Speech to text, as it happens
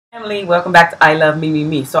Family, welcome back to I Love Me Me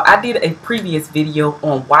Me. So I did a previous video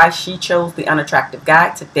on why she chose the unattractive guy.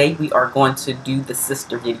 Today we are going to do the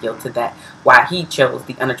sister video to that, why he chose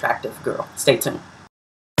the unattractive girl. Stay tuned.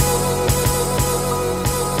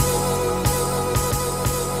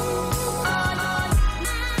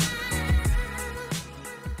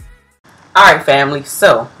 Alright family,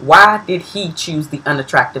 so why did he choose the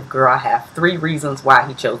unattractive girl? I have 3 reasons why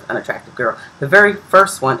he chose the unattractive girl. The very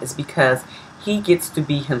first one is because he gets to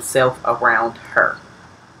be himself around her.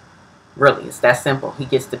 Really, it's that simple. He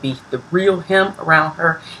gets to be the real him around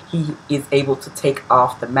her. He is able to take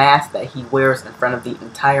off the mask that he wears in front of the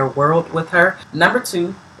entire world with her. Number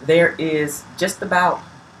 2, there is just about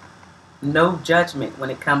no judgment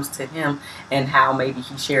when it comes to him and how maybe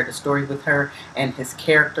he shared a story with her and his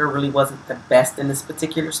character really wasn't the best in this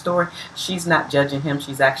particular story. She's not judging him.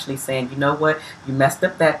 She's actually saying, you know what, you messed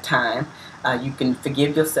up that time. You can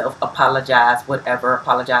forgive yourself, apologize, whatever,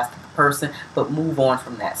 apologize to the person, but move on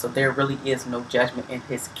from that. So there really is no judgment in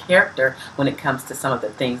his character when it comes to some of the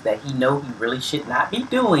things that he know he really should not be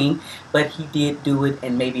doing, but he did do it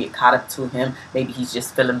and maybe it caught up to him. Maybe he's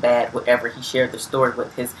just feeling bad, whatever. He shared the story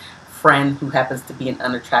with his friend who happens to be an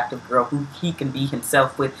unattractive girl who he can be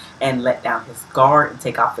himself with and let down his guard and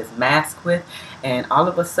take off his mask with, and all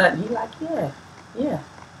of a sudden he's like, yeah,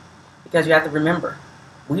 because you have to remember,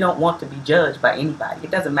 we don't want to be judged by anybody. It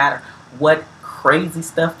doesn't matter what crazy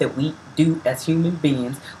stuff that we do as human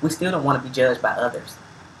beings, we still don't want to be judged by others.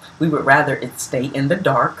 We would rather it stay in the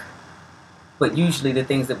dark, but usually the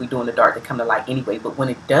things that we do in the dark, they come to light anyway. But when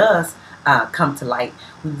it does come to light,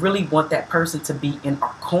 we really want that person to be in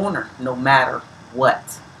our corner no matter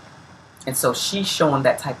what. And so she's showing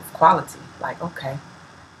that type of quality. Like, okay,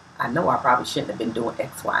 I know I probably shouldn't have been doing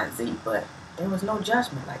X, Y, and Z, but there was no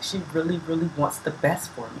judgment. Like, she really, really wants the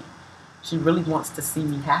best for me. She really wants to see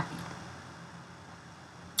me happy.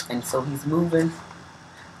 And so he's moving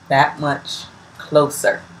that much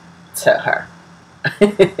closer to her.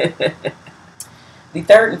 The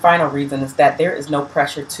third and final reason is that there is no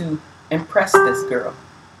pressure to impress this girl.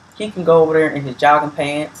 He can go over there in his jogging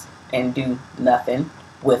pants and do nothing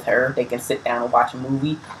with her. They can sit down and watch a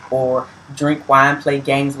movie or drink wine, play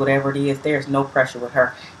games, whatever it is. There's no pressure with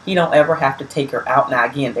her. He don't ever have to take her out. Now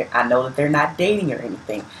again, I know that they're not dating or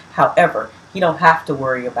anything. However, he don't have to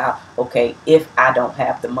worry about, okay, if I don't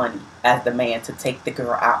have the money as the man to take the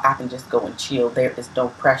girl out, I can just go and chill. There is no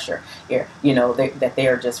pressure here. You know, that they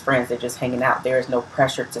are just friends. They're just hanging out. There is no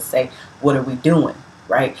pressure to say, what are we doing,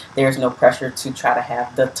 right? There's no pressure to try to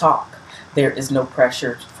have the talk. There is no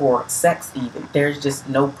pressure for sex even. There's just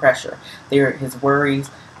no pressure. His worries,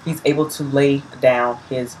 he's able to lay down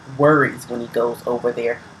his worries when he goes over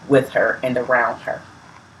there with her and around her.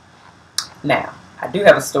 Now, I do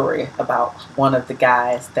have a story about one of the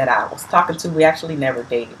guys that I was talking to. We actually never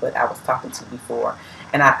dated, but I was talking to before.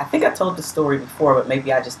 And I think I told the story before, but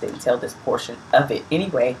maybe I just didn't tell this portion of it.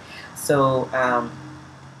 Anyway, so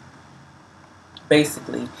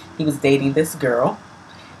basically, he was dating this girl.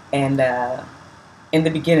 And in the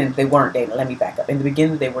beginning, they weren't dating. Let me back up. In the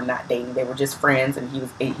beginning, they were not dating. They were just friends, and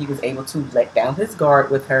he was able to let down his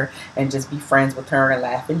guard with her and just be friends with her and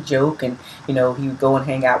laugh and joke. And, you know, he would go and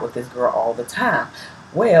hang out with this girl all the time.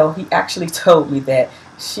 Well, he actually told me that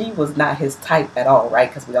she was not his type at all, right?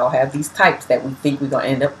 Because we all have these types that we think we're going to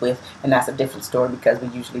end up with, and that's a different story because we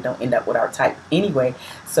usually don't end up with our type anyway.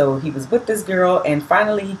 So he was with this girl, and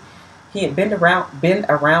finally he had been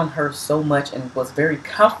around her so much and was very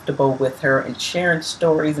comfortable with her and sharing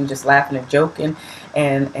stories and just laughing and joking,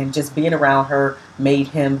 and just being around her made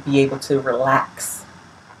him be able to relax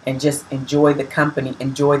and just enjoy the company,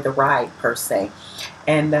 enjoy the ride per se.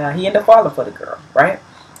 And he ended up falling for the girl, right?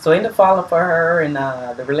 So he ended up falling for her, and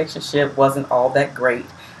the relationship wasn't all that great.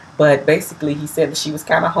 But basically he said that she was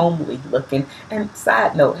kind of homely looking. And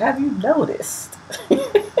side note, have you noticed?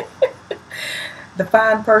 The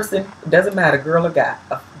fine person, doesn't matter, girl or guy,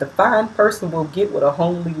 the fine person will get with a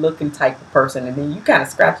homely looking type of person, and then you kind of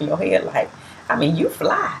scratching your head like, I mean, you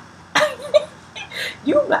fly.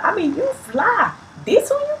 you fly. This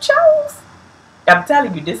who you chose? I'm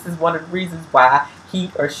telling you, this is one of the reasons why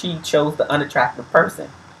he or she chose the unattractive person.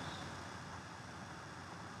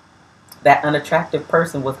 That unattractive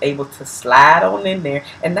person was able to slide on in there,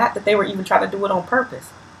 and not that they were even trying to do it on purpose.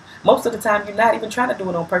 Most of the time, you're not even trying to do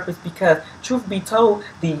it on purpose because, truth be told,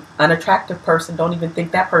 the unattractive person don't even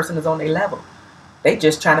think that person is on their level. They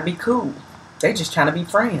just trying to be cool. They just trying to be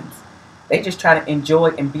friends. They just try to enjoy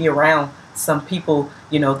and be around some people,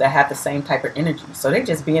 you know, that have the same type of energy. So they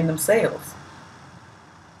just being themselves.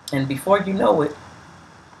 And before you know it,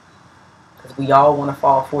 because We all want to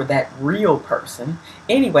fall for that real person.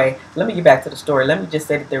 Anyway, let me get back to the story. Let me just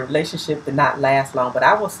say that their relationship did not last long, but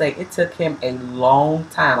I will say it took him a long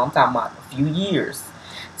time. I'm talking about a few years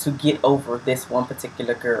to get over this one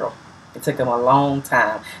particular girl. It took him a long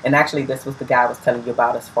time. And actually, this was the guy I was telling you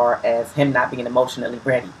about as far as him not being emotionally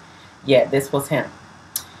ready. Yeah, this was him.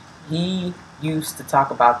 He used to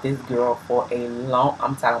talk about this girl for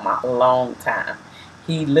I'm talking about a long time.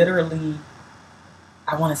 He literally,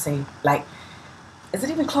 I want to say, like, is it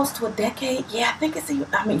even close to a decade? Yeah, I think it's even,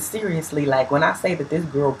 I mean, seriously, like, when I say that this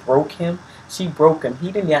girl broke him, she broke him.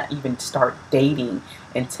 He did not even start dating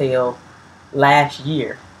until last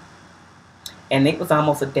year. And it was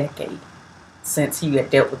almost a decade since he had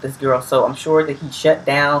dealt with this girl. So I'm sure that he shut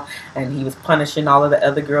down and he was punishing all of the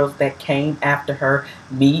other girls that came after her,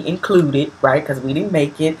 me included, right? Because we didn't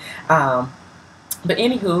make it. But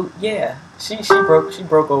anywho, yeah, she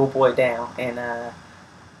broke old boy down, and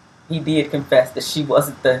he did confess that she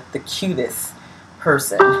wasn't the cutest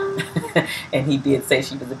person, and he did say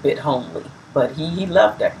she was a bit homely, but he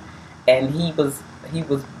loved her, and he was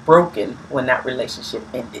broken when that relationship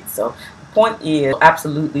ended. So the point is,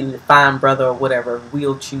 absolutely, the fine brother or whatever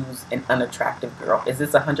will choose an unattractive girl. Is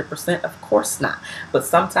this 100%? Of course not. But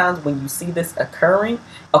sometimes when you see this occurring,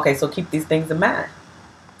 okay, so keep these things in mind.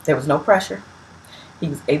 There was no pressure. He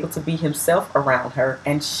was able to be himself around her,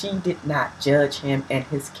 and she did not judge him and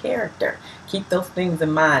his character. Keep those things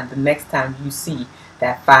in mind the next time you see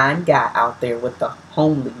that fine guy out there with the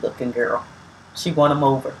homely looking girl. She won him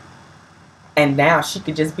over. And now she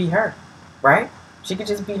could just be her, right? She could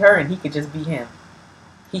just be her and he could just be him.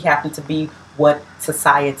 He happened to be what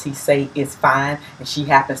society say is fine, and she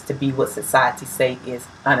happens to be what society say is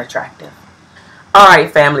unattractive.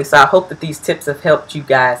 Alright, family, so I hope that these tips have helped you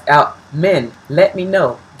guys out. Men, let me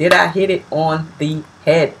know. Did I hit it on the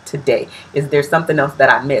head today? Is there something else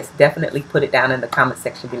that I missed? Definitely put it down in the comment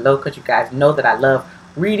section below, because you guys know that I love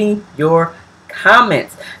reading your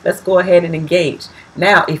comments. Let's go ahead and engage.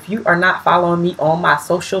 Now, if you are not following me on my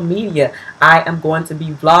social media, I am going to be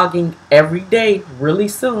vlogging every day really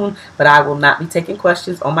soon, but I will not be taking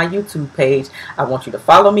questions on my YouTube page. I want you to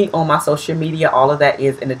follow me on my social media. All of that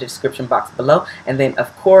is in the description box below. And then,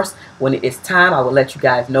 of course, when it is time, I will let you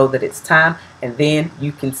guys know that it's time, and then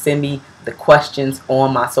you can send me the questions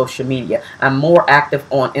on my social media. I'm more active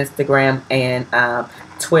on Instagram and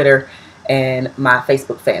Twitter and my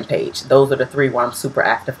Facebook fan page. Those are the three where I'm super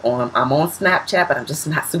active on. I'm on Snapchat, but I'm just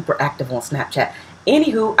not super active on Snapchat.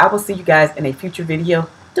 Anywho, I will see you guys in a future video.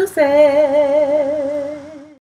 Deuces!